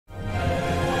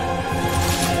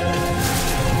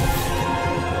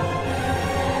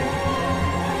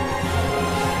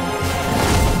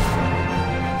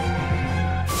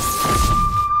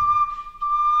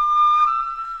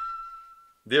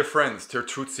friends, dear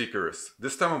truth seekers.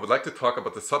 This time I would like to talk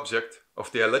about the subject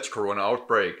of the alleged corona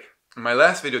outbreak. In my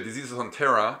last video, Diseases on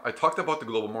Terra, I talked about the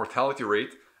global mortality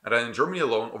rate and that in Germany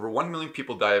alone over 1 million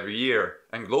people die every year,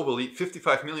 and globally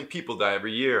 55 million people die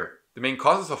every year. The main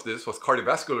causes of this was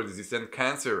cardiovascular disease and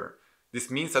cancer.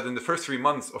 This means that in the first 3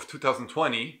 months of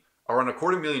 2020, around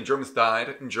 250,000 Germans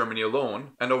died in Germany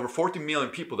alone, and over 40 million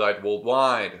people died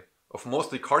worldwide, of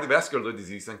mostly cardiovascular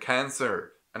disease and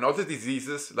cancer, and other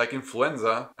diseases like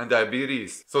influenza and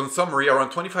diabetes. So in summary,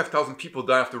 around 25,000 people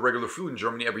die of the regular flu in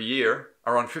Germany every year.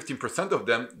 Around 15% of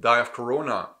them die of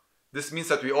corona. This means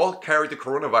that we all carry the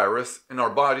coronavirus in our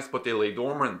bodies, but they lay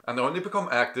dormant, and they only become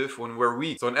active when we're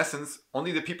weak. So in essence,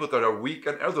 only the people that are weak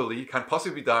and elderly can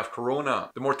possibly die of corona.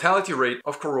 The mortality rate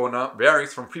of corona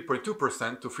varies from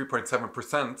 3.2% to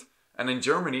 3.7%, and in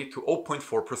Germany to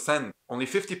 0.4%. Only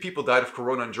 50 people died of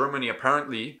corona in Germany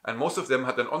apparently, and most of them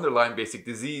had an underlying basic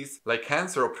disease like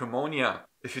cancer or pneumonia.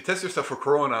 If you test yourself for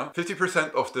corona,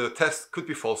 50% of the tests could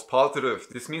be false positive.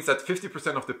 This means that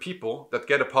 50% of the people that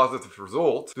get a positive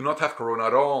result do not have corona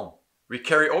at all. We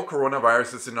carry all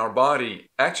coronaviruses in our body.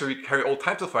 Actually, we carry all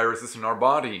types of viruses in our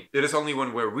body. It is only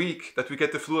when we're weak that we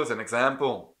get the flu as an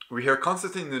example. We hear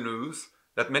constantly in the news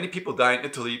that many people die in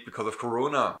Italy because of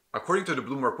corona. According to the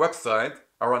Bloomberg website,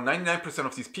 around 99%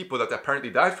 of these people that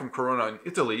apparently died from corona in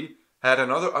Italy had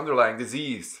another underlying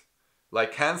disease,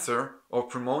 like cancer or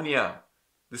pneumonia.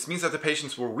 This means that the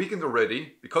patients were weakened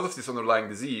already because of this underlying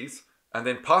disease, and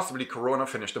then possibly corona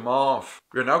finished them off.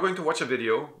 We are now going to watch a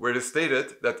video where it is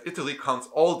stated that Italy counts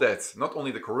all deaths, not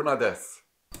only the corona deaths.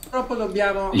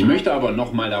 Ich möchte aber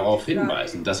nochmal darauf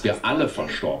hinweisen, dass wir alle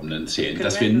Verstorbenen zählen,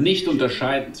 dass wir nicht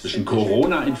unterscheiden zwischen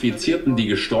Corona-Infizierten, die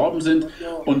gestorben sind,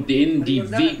 und denen, die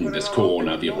wegen des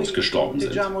Coronavirus gestorben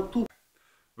sind.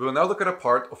 We will now look at a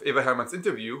part of Eva Herman's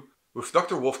interview with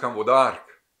Dr. Wolfgang Wodarg.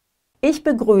 Ich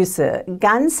begrüße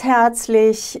ganz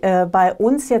herzlich bei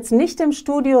uns jetzt nicht im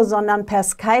Studio, sondern per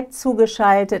Skype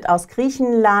zugeschaltet aus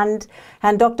Griechenland,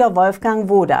 Herrn Dr. Wolfgang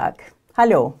Wodarg.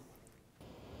 Hallo.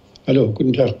 Hallo,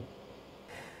 guten Tag.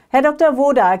 Herr Dr.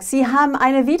 Wodarg, Sie haben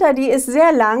eine Vita, die ist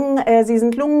sehr lang. Sie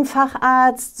sind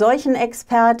Lungenfacharzt,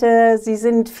 Seuchenexperte. Sie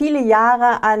sind viele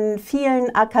Jahre an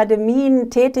vielen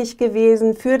Akademien tätig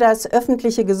gewesen für das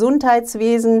öffentliche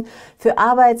Gesundheitswesen, für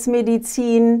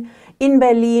Arbeitsmedizin in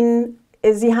Berlin.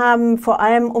 Sie haben vor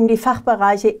allem um die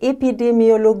Fachbereiche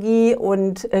Epidemiologie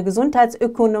und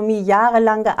Gesundheitsökonomie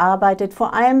jahrelang gearbeitet.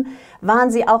 Vor allem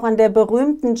waren Sie auch an der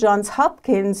berühmten Johns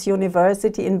Hopkins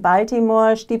University in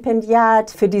Baltimore Stipendiat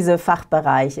für diese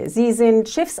Fachbereiche. Sie sind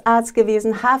Schiffsarzt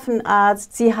gewesen,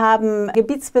 Hafenarzt. Sie haben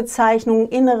Gebietsbezeichnungen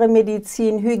Innere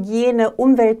Medizin, Hygiene,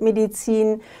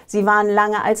 Umweltmedizin. Sie waren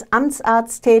lange als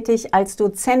Amtsarzt tätig, als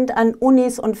Dozent an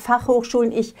Unis und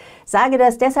Fachhochschulen. Ich sage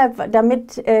das deshalb,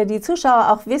 damit die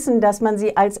Zuschauer auch wissen, dass man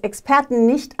sie als Experten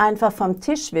nicht einfach vom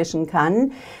Tisch wischen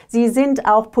kann. Sie sind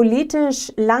auch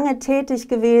politisch lange tätig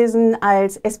gewesen.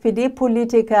 Als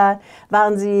SPD-Politiker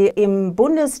waren Sie im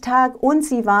Bundestag und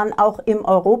Sie waren auch im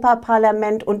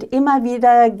Europaparlament. Und immer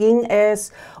wieder ging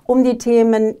es um die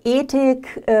Themen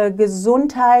Ethik,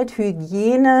 Gesundheit,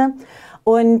 Hygiene.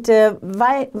 Und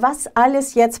was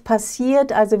alles jetzt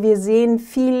passiert, also wir sehen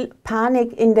viel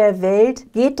Panik in der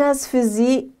Welt, geht das für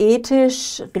Sie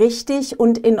ethisch richtig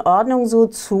und in Ordnung so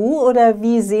zu? Oder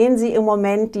wie sehen Sie im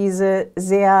Moment diese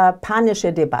sehr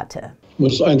panische Debatte? Ich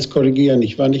muss eins korrigieren,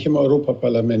 ich war nicht im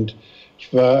Europaparlament.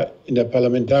 Ich war in der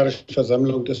Parlamentarischen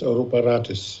Versammlung des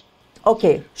Europarates.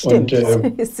 Okay, stimmt,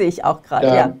 das sehe ich auch gerade.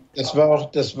 Ja. Das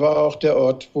war auch der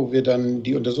Ort, wo wir dann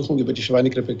die Untersuchung über die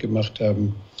Schweinegrippe gemacht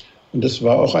haben. Und das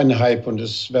war auch ein Hype und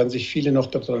es werden sich viele noch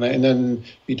daran erinnern,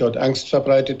 wie dort Angst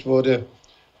verbreitet wurde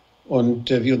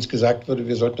und wie uns gesagt wurde,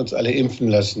 wir sollten uns alle impfen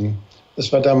lassen.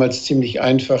 Es war damals ziemlich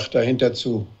einfach, dahinter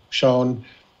zu schauen,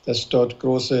 dass dort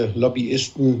große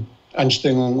Lobbyisten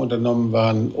Anstrengungen unternommen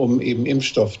waren, um eben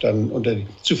Impfstoff dann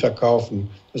zu verkaufen.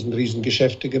 Da sind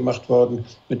Riesengeschäfte gemacht worden,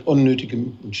 mit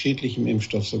unnötigem und schädlichem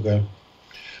Impfstoff sogar.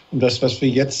 Und das, was wir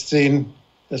jetzt sehen,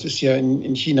 das ist ja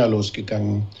in China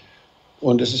losgegangen.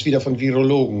 Und es ist wieder von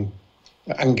Virologen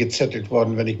angezettelt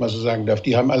worden, wenn ich mal so sagen darf.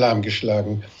 Die haben Alarm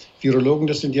geschlagen. Virologen,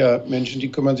 das sind ja Menschen, die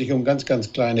kümmern sich um ganz,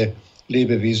 ganz kleine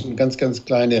Lebewesen, ganz, ganz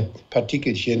kleine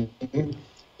Partikelchen.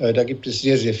 Da gibt es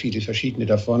sehr, sehr viele verschiedene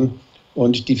davon.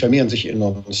 Und die vermehren sich in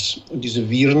uns. Und diese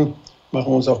Viren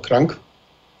machen uns auch krank.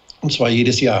 Und zwar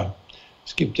jedes Jahr.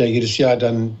 Es gibt ja jedes Jahr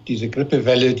dann diese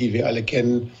Grippewelle, die wir alle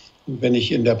kennen. Und wenn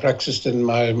ich in der Praxis dann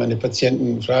mal meine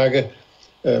Patienten frage,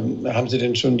 haben Sie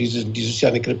denn schon dieses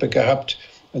Jahr eine Grippe gehabt?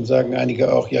 Dann sagen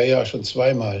einige auch, ja, schon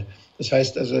zweimal. Das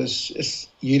heißt also,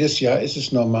 jedes Jahr ist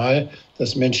es normal,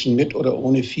 dass Menschen mit oder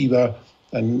ohne Fieber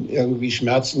dann irgendwie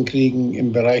Schmerzen kriegen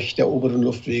im Bereich der oberen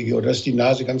Luftwege oder dass die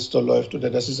Nase ganz doll läuft oder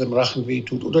dass es im Rachen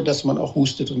wehtut oder dass man auch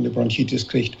hustet und eine Bronchitis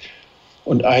kriegt.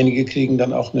 Und einige kriegen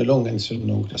dann auch eine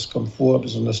Lungenentzündung. Das kommt vor,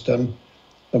 besonders dann,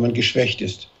 wenn man geschwächt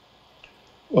ist.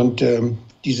 Und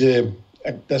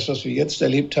das, was wir jetzt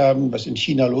erlebt haben, was in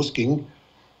China losging,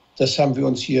 das haben wir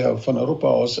uns hier von Europa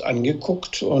aus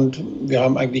angeguckt und wir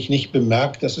haben eigentlich nicht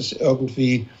bemerkt, dass es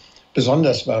irgendwie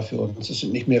besonders war für uns. Es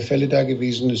sind nicht mehr Fälle da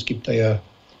gewesen. Es gibt da ja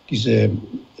diese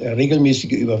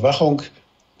regelmäßige Überwachung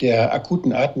der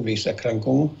akuten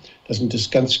Atemwegserkrankungen.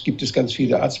 Gibt es ganz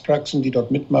viele Arztpraxen, die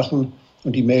dort mitmachen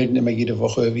und die melden immer jede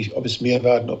Woche, ob es mehr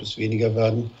werden, ob es weniger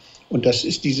werden. Und das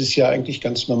ist dieses Jahr eigentlich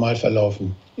ganz normal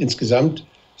verlaufen. Insgesamt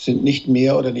sind nicht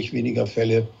mehr oder nicht weniger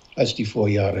Fälle als die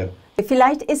Vorjahre.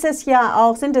 Vielleicht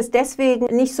sind es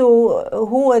deswegen nicht so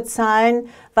hohe Zahlen,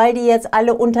 weil die jetzt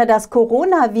alle unter das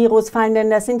Coronavirus fallen, denn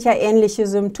das sind ja ähnliche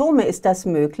Symptome. Ist das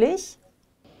möglich?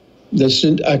 Das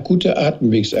sind akute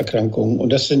Atemwegserkrankungen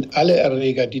und das sind alle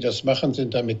Erreger, die das machen,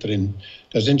 sind da mit drin.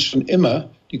 Da sind schon immer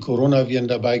die Coronaviren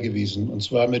dabei gewesen und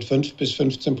zwar mit 5 bis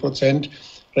 15%.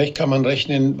 Kann man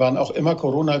rechnen, waren auch immer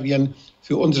Coronaviren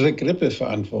für unsere Grippe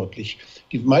verantwortlich.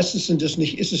 Meistens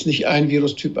ist es nicht ein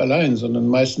Virustyp allein, sondern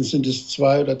meistens sind es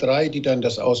 2 oder 3, die dann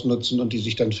das ausnutzen und die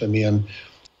sich dann vermehren.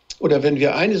 Oder wenn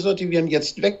wir eine Sorte Viren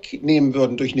jetzt wegnehmen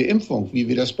würden durch eine Impfung, wie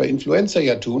wir das bei Influenza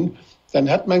ja tun, dann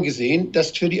hat man gesehen,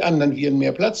 dass für die anderen Viren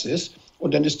mehr Platz ist.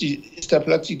 Und dann ist da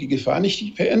plötzlich die Gefahr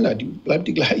nicht verändert, die bleibt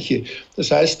die gleiche.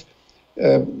 Das heißt,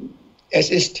 es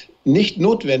ist nicht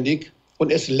notwendig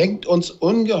und es lenkt uns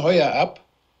ungeheuer ab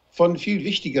von viel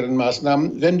wichtigeren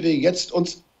Maßnahmen, wenn wir jetzt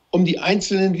uns um die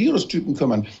einzelnen Virustypen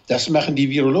kümmern. Das machen die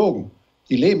Virologen.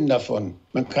 Die leben davon.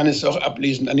 Man kann es auch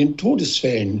ablesen an den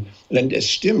Todesfällen. Denn es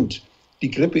stimmt, die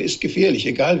Grippe ist gefährlich,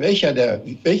 egal welche der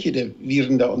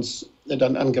Viren da uns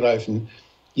dann angreifen.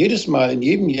 Jedes Mal, in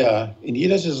jedem Jahr, in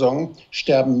jeder Saison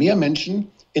sterben mehr Menschen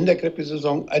in der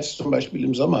Grippesaison als zum Beispiel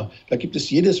im Sommer. Da gibt es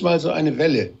jedes Mal so eine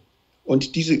Welle.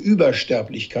 Und diese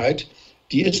Übersterblichkeit,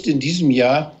 die ist in diesem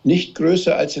Jahr nicht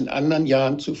größer als in anderen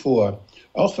Jahren zuvor.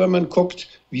 Auch wenn man guckt,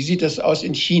 wie sieht das aus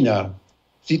in China,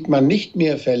 sieht man nicht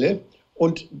mehr Fälle.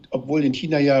 Und obwohl in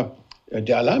China ja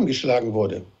der Alarm geschlagen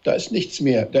wurde, da ist nicht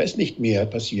mehr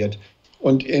passiert.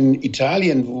 Und in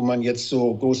Italien, wo man jetzt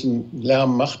so großen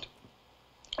Lärm macht,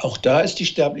 auch da ist die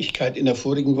Sterblichkeit in der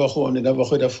vorigen Woche und in der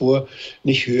Woche davor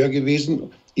nicht höher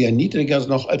gewesen, eher niedriger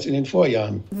noch als in den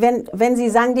Vorjahren. Wenn Sie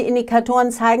sagen, die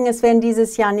Indikatoren zeigen, es werden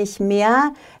dieses Jahr nicht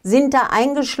mehr, sind da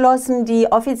eingeschlossen die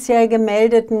offiziell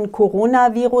gemeldeten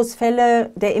Coronavirus-Fälle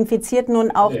der Infizierten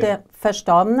und auch der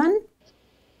Verstorbenen?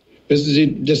 Wissen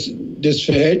Sie, das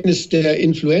Verhältnis der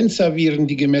Influenza-Viren,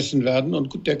 die gemessen werden,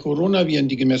 und der Coronaviren,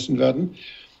 die gemessen werden,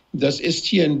 das ist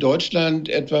hier in Deutschland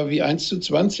etwa wie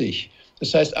 1:20.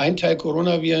 Das heißt, ein Teil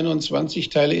Coronaviren und 20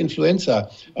 Teile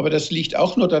Influenza. Aber das liegt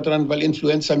auch nur daran, weil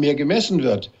Influenza mehr gemessen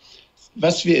wird.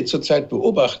 Was wir zurzeit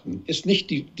beobachten, ist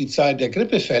nicht die Zahl der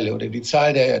Grippefälle oder die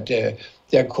Zahl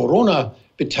der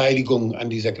Corona-Beteiligung an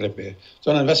dieser Grippe,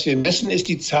 sondern was wir messen, ist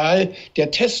die Zahl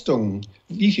der Testungen,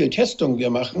 wie viel Testungen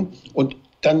wir machen. Und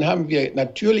dann haben wir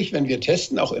natürlich, wenn wir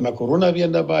testen, auch immer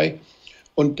Coronaviren dabei.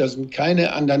 Und da sind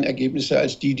keine anderen Ergebnisse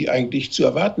als die eigentlich zu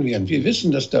erwarten wären. Wir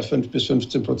wissen, dass da 5 bis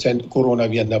 15%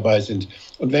 Coronaviren dabei sind.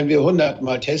 Und wenn wir 100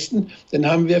 Mal testen, dann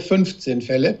haben wir 15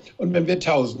 Fälle. Und wenn wir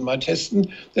 1000 Mal testen,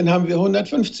 dann haben wir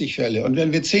 150 Fälle. Und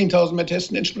wenn wir 10.000 Mal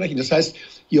testen, entsprechend. Das heißt,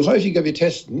 je häufiger wir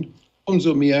testen,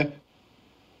 umso mehr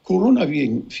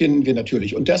Coronaviren finden wir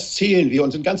natürlich. Und das zählen wir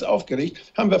und sind ganz aufgeregt,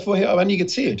 haben wir vorher aber nie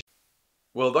gezählt.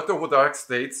 Well, Dr. Wodarg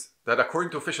states that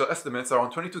according to official estimates,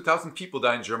 around 22,000 people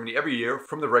die in Germany every year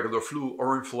from the regular flu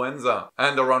or influenza.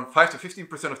 And around 5 to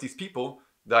 15% of these people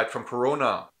died from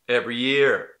corona every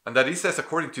year. And that he says,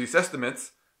 according to these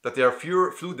estimates, that there are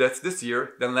fewer flu deaths this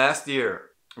year than last year.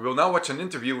 We will now watch an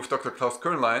interview with Dr. Claus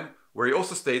Köhnlein, where he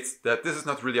also states that this is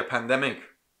not really a pandemic.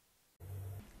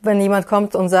 Wenn jemand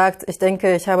kommt und sagt, ich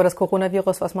denke, ich habe das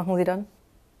Coronavirus, was machen Sie dann?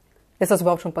 Ist das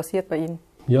überhaupt schon passiert bei Ihnen?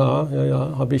 Ja,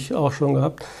 habe ich auch schon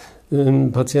gehabt.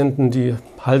 Patienten, die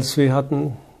Halsweh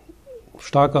hatten,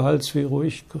 starke Halsweh,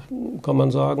 ruhig, kann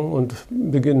man sagen, und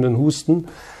beginnenden Husten.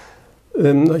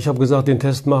 Ich habe gesagt, den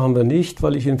Test machen wir nicht,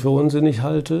 weil ich ihn für unsinnig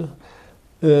halte.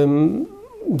 Dann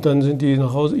sind die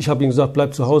nach Hause. Ich habe ihnen gesagt,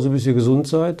 bleibt zu Hause, bis ihr gesund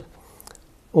seid.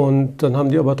 Und dann haben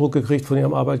die aber Druck gekriegt von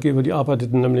ihrem Arbeitgeber. Die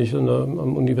arbeiteten nämlich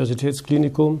am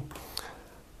Universitätsklinikum.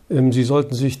 Sie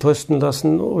sollten sich testen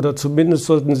lassen oder zumindest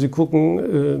sollten sie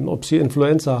gucken, ob sie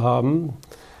Influenza haben.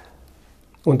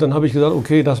 Und dann habe ich gesagt,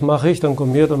 okay, das mache ich, dann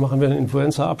komm her, dann machen wir einen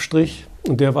Influenza-Abstrich.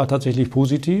 Und der war tatsächlich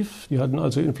positiv. Die hatten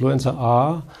also Influenza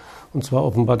A, und zwar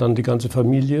offenbar dann die ganze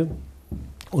Familie.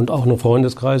 und auch noch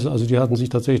Freundeskreise. Also die hatten sich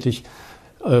tatsächlich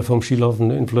vom Skilaufen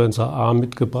eine Influenza A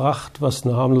mitgebracht, was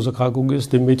eine harmlose Erkrankung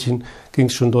ist. Dem Mädchen ging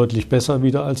es schon deutlich besser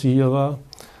wieder, als sie hier war.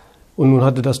 Und nun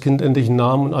hatte das Kind endlich einen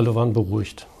Namen und alle waren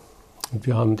beruhigt. Und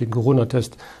wir haben den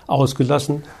Corona-Test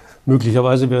ausgelassen.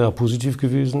 Möglicherweise wäre er positiv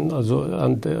gewesen. Also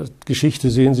an der Geschichte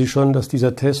sehen Sie schon, dass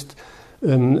dieser Test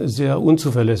sehr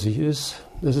unzuverlässig ist.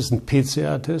 Das ist ein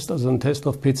PCR-Test, also ein Test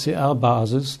auf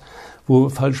PCR-Basis, wo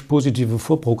falsch Positive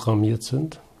vorprogrammiert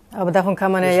sind. Aber davon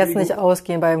kann man ja jetzt nicht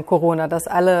ausgehen beim Corona, dass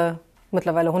alle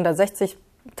mittlerweile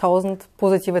 160.000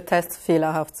 positive Tests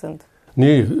fehlerhaft sind.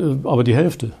 Nee, aber die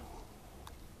Hälfte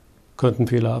könnten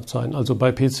fehlerhaft sein. Also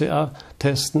bei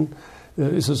PCR-Testen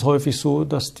ist es häufig so,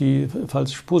 dass die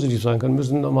falsch positiv sein können. Wir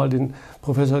müssen nochmal den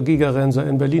Professor Gigerenser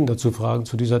in Berlin dazu fragen,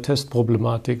 zu dieser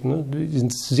Testproblematik. Ne? Die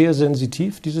sind sehr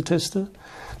sensitiv, diese Teste.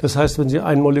 Das heißt, wenn Sie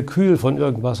ein Molekül von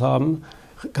irgendwas haben,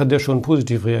 kann der schon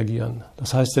positiv reagieren.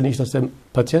 Das heißt ja nicht, dass der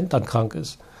Patient dann krank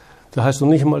ist. Das heißt noch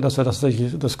nicht mal, dass er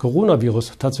das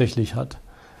Coronavirus tatsächlich hat.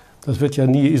 Das wird ja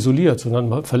nie isoliert, sondern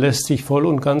man verlässt sich voll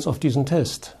und ganz auf diesen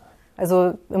Test.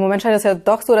 Also im Moment scheint es ja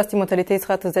doch so, dass die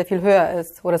Mortalitätsrate sehr viel höher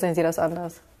ist. Oder sehen Sie das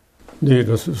anders? Nee,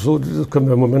 das ist so, das können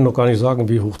wir im Moment noch gar nicht sagen,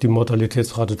 wie hoch die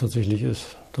Mortalitätsrate tatsächlich ist.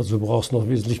 Dazu braucht es noch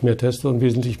wesentlich mehr Teste und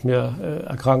wesentlich mehr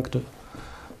Erkrankte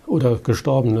oder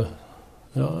Gestorbene.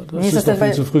 Ja, das ist noch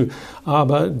viel zu früh.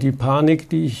 Aber die Panik,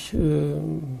 die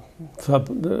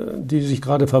sich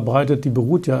gerade verbreitet, die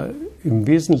beruht ja im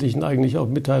Wesentlichen eigentlich auf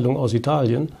Mitteilungen aus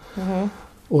Italien. Mhm.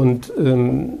 Und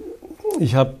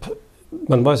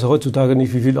man weiß ja heutzutage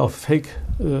nicht, wie viel auch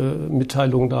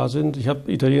Fake-Mitteilungen da sind. Ich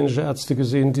habe italienische Ärzte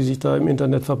gesehen, die sich da im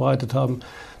Internet verbreitet haben.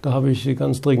 Da habe ich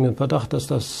ganz dringenden Verdacht, dass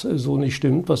das so nicht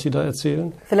stimmt, was sie da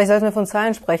erzählen. Vielleicht sollten wir von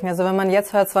Zahlen sprechen. Also wenn man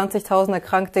jetzt hört, 20.000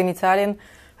 Erkrankte in Italien,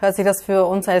 hört sich das für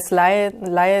uns als Laie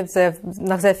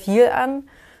nach sehr viel an.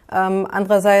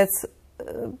 Andererseits,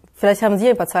 vielleicht haben Sie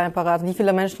ein paar Zahlen parat. Wie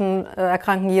viele Menschen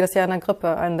erkranken jedes Jahr an der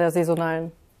Grippe, an der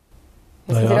saisonalen?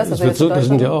 Naja, das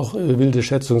sind ja auch wilde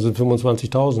Schätzungen, sind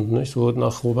 25.000, nicht? So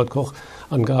nach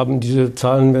Robert-Koch-Angaben. Diese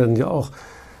Zahlen werden ja auch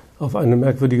auf eine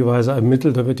merkwürdige Weise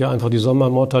ermittelt. Da wird ja einfach die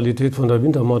Sommermortalität von der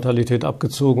Wintermortalität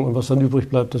abgezogen und was dann übrig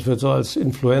bleibt, das wird so als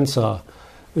Influenza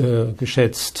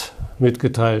geschätzt,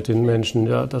 mitgeteilt den Menschen.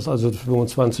 Ja, dass also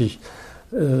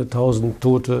 25.000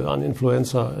 Tote an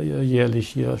Influenza jährlich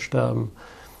hier sterben.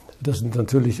 Das sind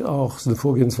natürlich auch eine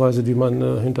Vorgehensweise, die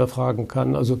man hinterfragen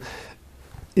kann. Also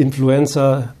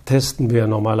Influenza testen wir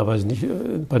normalerweise nicht.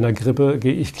 Bei einer Grippe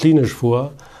gehe ich klinisch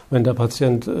vor. Wenn der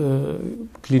Patient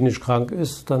klinisch krank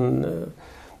ist, dann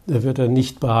wird er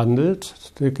nicht behandelt.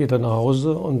 Der geht dann nach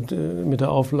Hause und mit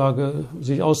der Auflage,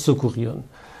 sich auszukurieren.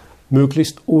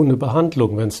 Möglichst ohne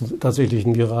Behandlung, wenn es tatsächlich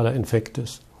ein viraler Infekt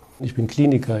ist. Ich bin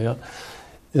Kliniker, ja.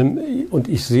 Und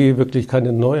ich sehe wirklich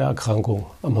keine neue Erkrankung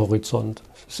am Horizont.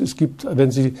 Es gibt,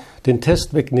 wenn Sie den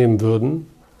Test wegnehmen würden,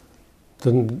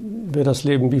 dann wäre das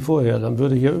Leben wie vorher. Dann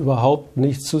würde hier überhaupt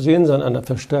nichts zu sehen sein an der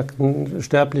verstärkten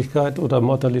Sterblichkeit oder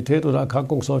Mortalität oder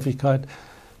Erkrankungshäufigkeit.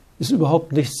 Ist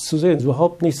überhaupt nichts zu sehen, ist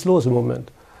überhaupt nichts los im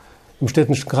Moment. Im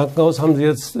städtischen Krankenhaus haben sie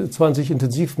jetzt 20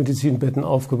 Intensivmedizinbetten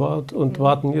aufgebaut und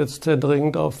warten jetzt sehr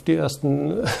dringend auf die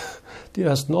ersten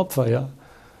Opfer. Ja.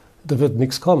 Da wird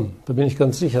nichts kommen, da bin ich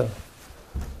ganz sicher.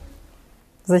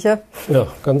 Sicher? Ja,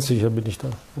 ganz sicher bin ich da.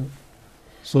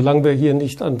 Solange wir hier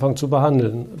nicht anfangen zu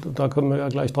behandeln, da können wir ja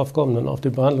gleich drauf kommen, dann auf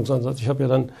den Behandlungsansatz. Ich habe ja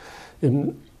dann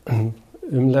im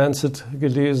Lancet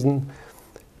gelesen.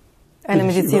 Eine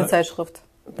Medizinzeitschrift.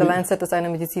 The Lancet ist eine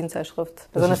Medizinzeitschrift,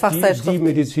 also eine Fachzeitschrift. Die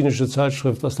medizinische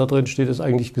Zeitschrift, was da drin steht, ist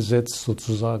eigentlich Gesetz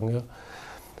sozusagen. Ja.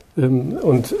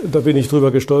 Und da bin ich drüber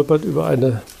gestolpert, über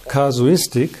eine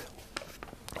Kasuistik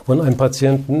von einem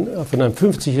Patienten, von einem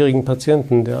 50-jährigen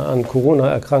Patienten, der an Corona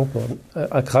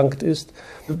erkrankt ist.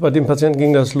 Bei dem Patienten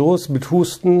ging das los mit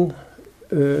Husten,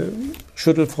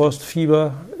 Schüttelfrost,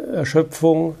 Fieber,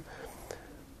 Erschöpfung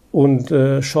und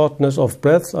Shortness of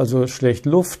Breath, also schlecht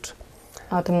Luft.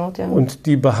 Atemnot, ja. Und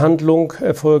die Behandlung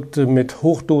erfolgte mit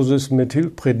Hochdosis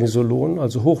Methylprednisolon,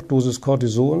 also Hochdosis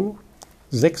Cortison,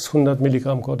 600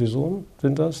 Milligramm Cortison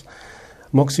sind das.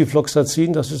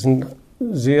 Moxifloxacin, das ist ein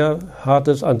sehr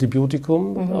hartes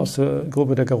Antibiotikum aus der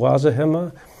Gruppe der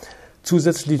Gerasehämmer.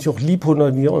 Zusätzlich noch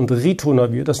Liponavir und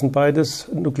Ritonavir, das sind beides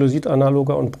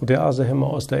Nukleosidanaloga und Proteasehämmer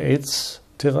aus der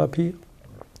AIDS-Therapie.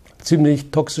 Ziemlich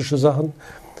toxische Sachen.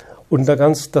 Und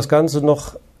das Ganze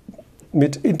noch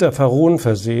mit Interferon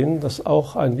versehen, das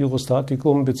auch ein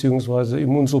Virostatikum bzw.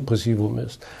 Immunsuppressivum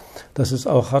ist. Das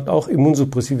hat auch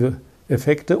immunsuppressive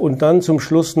Effekte und dann zum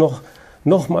Schluss noch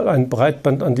mal ein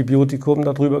Breitbandantibiotikum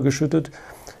darüber geschüttet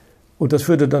und das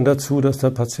führte dann dazu, dass der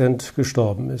Patient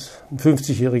gestorben ist. Ein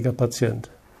 50-jähriger Patient.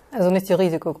 Also nicht die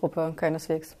Risikogruppe,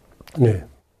 keineswegs. Nee.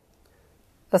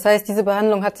 Das heißt, diese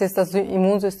Behandlung hat jetzt das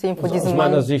Immunsystem von diesem Mann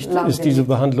aus meiner Sicht ist diese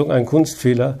Behandlung ein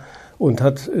Kunstfehler und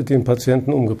hat den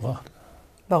Patienten umgebracht.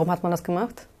 Warum hat man das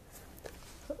gemacht?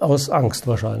 Aus Angst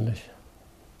wahrscheinlich.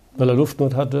 Weil er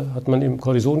Luftnot hatte, hat man ihm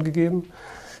Cortison gegeben.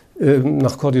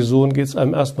 Nach Cortison geht es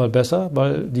einem erstmal besser,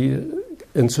 weil die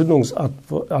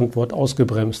Entzündungsantwort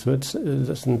ausgebremst wird.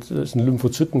 Das ist ein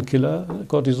Lymphozytenkiller,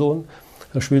 Cortison.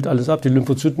 Das spielt alles ab, die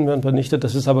Lymphozyten werden vernichtet.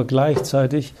 Das ist aber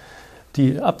gleichzeitig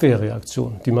die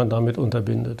Abwehrreaktion, die man damit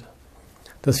unterbindet.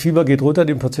 Das Fieber geht runter,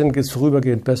 dem Patienten geht es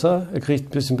vorübergehend besser, er kriegt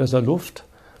ein bisschen besser Luft,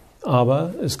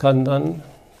 aber es kann dann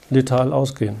letal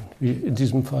ausgehen, wie in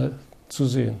diesem Fall zu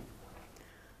sehen.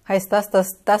 Heißt das,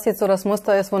 dass das jetzt so das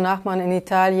Muster ist, wonach man in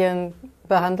Italien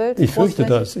behandelt? Ich fürchte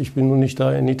das. Ich bin nun nicht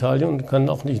da in Italien und kann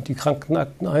auch nicht die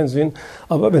Krankenakten einsehen.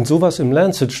 Aber wenn sowas im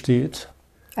Lancet steht...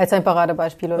 Als ein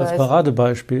Paradebeispiel, oder? Als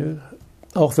Paradebeispiel,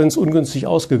 auch wenn es ungünstig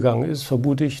ausgegangen ist,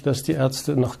 vermute ich, dass die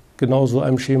Ärzte nach genau so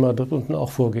einem Schema dort unten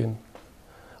auch vorgehen.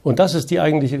 Und das ist die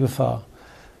eigentliche Gefahr,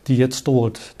 die jetzt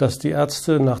droht, dass die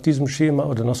Ärzte nach diesem Schema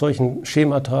oder nach solchen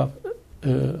Schemata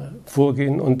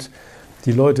vorgehen und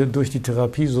die Leute durch die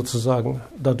Therapie sozusagen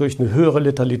dadurch eine höhere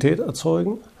Letalität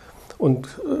erzeugen und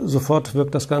sofort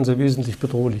wirkt das Ganze wesentlich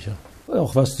bedrohlicher.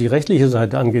 Auch was die rechtliche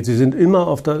Seite angeht, sie sind immer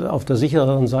auf der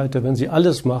sichereren Seite. Wenn sie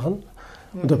alles machen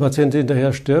und der Patient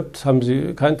hinterher stirbt, haben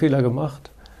sie keinen Fehler gemacht.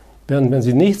 Während wenn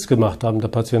sie nichts gemacht haben, der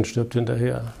Patient stirbt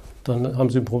hinterher, dann haben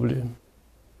sie ein Problem.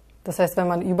 Das heißt, wenn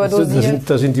man überdosiert...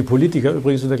 Da sind die Politiker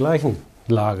übrigens in der gleichen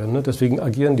Lage. Ne? Deswegen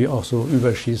agieren die auch so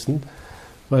überschießend,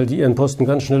 weil die ihren Posten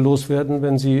ganz schnell loswerden,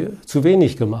 wenn sie zu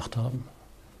wenig gemacht haben.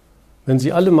 Wenn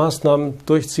sie alle Maßnahmen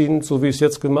durchziehen, so wie es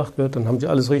jetzt gemacht wird, dann haben sie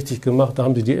alles richtig gemacht. Da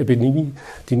haben sie die Epidemie,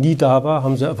 die nie da war,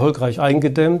 haben sie erfolgreich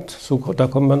eingedämmt. So, da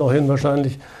kommt man auch hin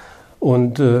wahrscheinlich.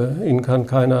 Und ihnen kann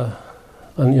keiner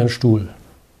an ihren Stuhl.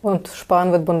 Und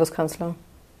Spahn wird Bundeskanzler.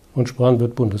 Und Spahn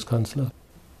wird Bundeskanzler.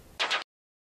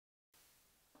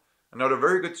 Another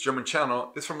very good German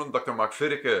channel is from Dr. Mark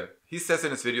Fiddeke. He says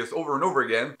in his videos over and over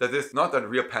again that it's not a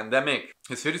real pandemic.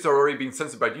 His videos are already being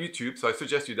censored by YouTube, so I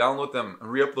suggest you download them and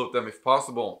re-upload them if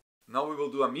possible. Now we will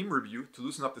do a meme review to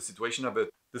loosen up the situation a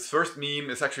bit. This first meme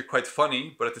is actually quite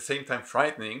funny, but at the same time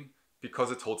frightening, because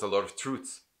it holds a lot of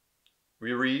truths.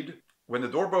 We read, "When the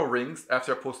doorbell rings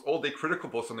after I post all-day critical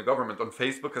posts on the government on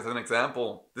Facebook as an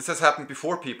example. This has happened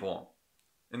before, people.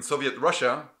 In Soviet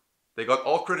Russia, they got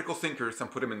all critical thinkers and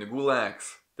put them in the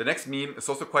gulags." The next meme is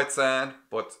also quite sad,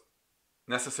 but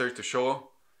necessary to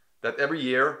show that every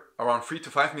year, around 3 to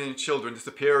 5 million children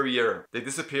disappear every year. They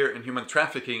disappear in human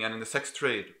trafficking and in the sex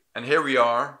trade. And here we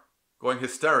are, going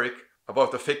hysteric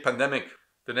about the fake pandemic.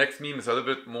 The next meme is a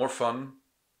little bit more fun.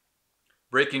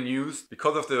 Breaking news,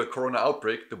 because of the corona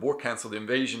outbreak, the war cancelled the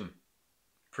invasion.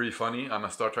 Pretty funny, I'm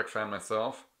a Star Trek fan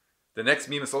myself. The next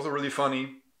meme is also really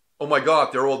funny. "Oh my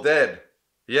god, they're all dead."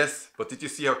 Yes, but did you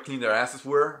see how clean their asses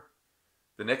were?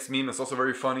 The next meme is also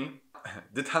very funny.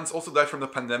 Did Hans also die from the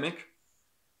pandemic?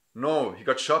 No, he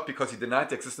got shot because he denied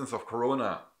the existence of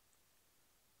corona.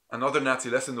 Another Nazi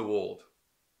lesson in the world.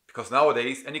 Because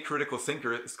nowadays, any critical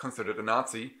thinker is considered a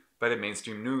Nazi by the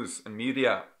mainstream news and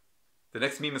media. The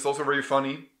next meme is also very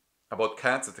funny. About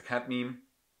cats, it's a cat meme.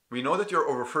 "We know that you're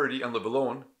over 30 and live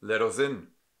alone. Let us in."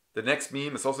 The next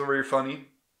meme is also very funny.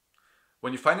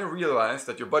 "When you finally realize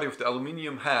that your buddy with the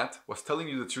aluminium hat was telling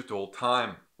you the truth the whole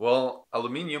time." Well,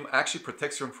 aluminium actually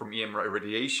protects you from EM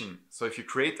radiation. So if you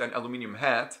create an aluminium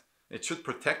hat, it should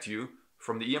protect you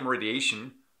from the EM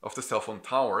radiation of the cell phone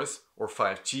towers or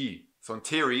 5G. So in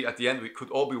theory, at the end, we could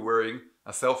all be wearing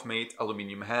a self-made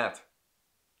aluminium hat.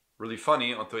 Really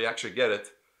funny until you actually get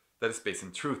it, that is based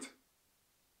in truth.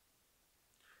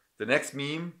 The next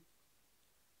meme,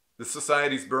 "The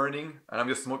society's burning and I'm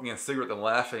just smoking a cigarette and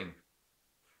laughing."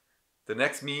 The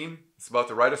next meme is about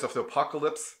the writers of the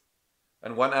apocalypse,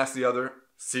 and one asks the other,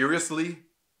 "Seriously?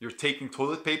 You're taking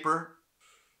toilet paper?"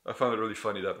 I found it really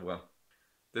funny, that one.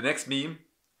 The next meme,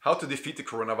 "How to defeat the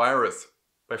coronavirus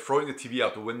by throwing the TV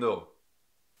out the window."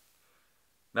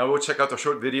 Now we'll check out a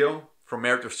short video from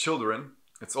Married with Children.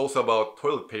 It's also about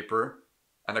toilet paper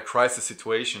and a crisis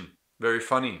situation. Very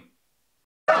funny.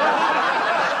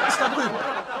 Ist da drüben.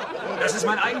 Das ist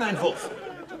mein eigener Entwurf.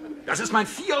 Das ist mein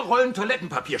 4 Rollen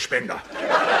Toilettenpapierspender.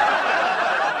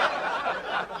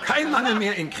 Kein Mangel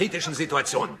mehr in kritischen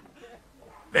Situationen.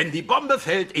 Wenn die Bombe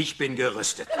fällt, ich bin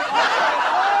gerüstet.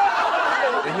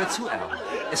 Hör zu, Al.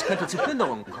 Es könnte zu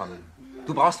Plünderungen kommen.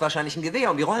 Du brauchst wahrscheinlich ein Gewehr,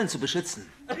 um die Rollen zu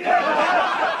beschützen. Das ist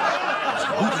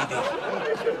eine gute Idee.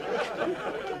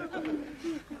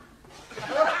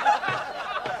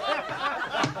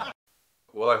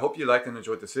 Well, I hope you liked and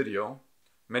enjoyed this video.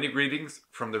 Many greetings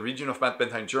from the region of Bad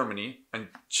Bentheim, Germany, and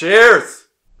cheers!